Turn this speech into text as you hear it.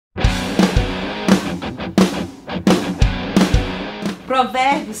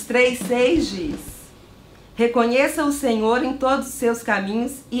Provérbios 3:6 diz: reconheça o Senhor em todos os seus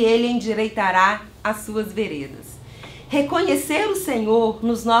caminhos e Ele endireitará as suas veredas. Reconhecer o Senhor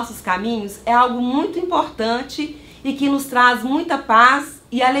nos nossos caminhos é algo muito importante e que nos traz muita paz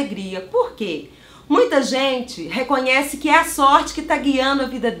e alegria. Por quê? Muita gente reconhece que é a sorte que está guiando a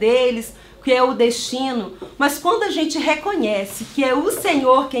vida deles, que é o destino, mas quando a gente reconhece que é o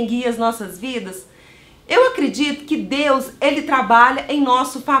Senhor quem guia as nossas vidas, eu acredito que Deus, Ele trabalha em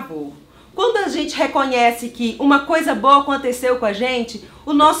nosso favor. Quando a gente reconhece que uma coisa boa aconteceu com a gente,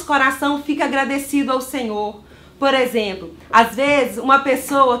 o nosso coração fica agradecido ao Senhor. Por exemplo, às vezes uma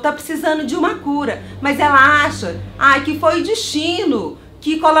pessoa está precisando de uma cura, mas ela acha que foi o destino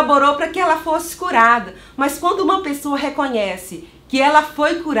que colaborou para que ela fosse curada. Mas quando uma pessoa reconhece que ela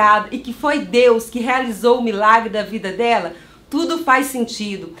foi curada e que foi Deus que realizou o milagre da vida dela, tudo faz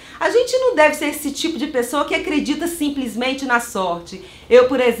sentido. A gente não deve ser esse tipo de pessoa que acredita simplesmente na sorte. Eu,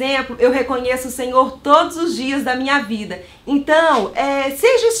 por exemplo, eu reconheço o Senhor todos os dias da minha vida. Então,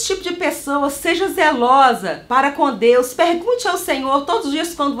 seja esse tipo de pessoa, seja zelosa para com Deus. Pergunte ao Senhor todos os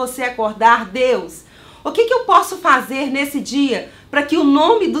dias quando você acordar: Deus, o que eu posso fazer nesse dia para que o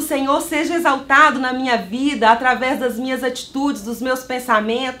nome do Senhor seja exaltado na minha vida através das minhas atitudes, dos meus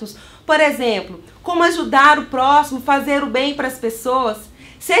pensamentos? Por exemplo, como ajudar o próximo, fazer o bem para as pessoas.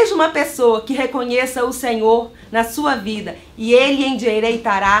 Seja uma pessoa que reconheça o Senhor na sua vida e Ele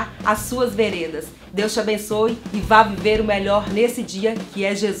endireitará as suas veredas. Deus te abençoe e vá viver o melhor nesse dia que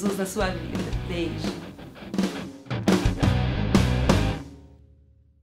é Jesus na sua vida. Beijo.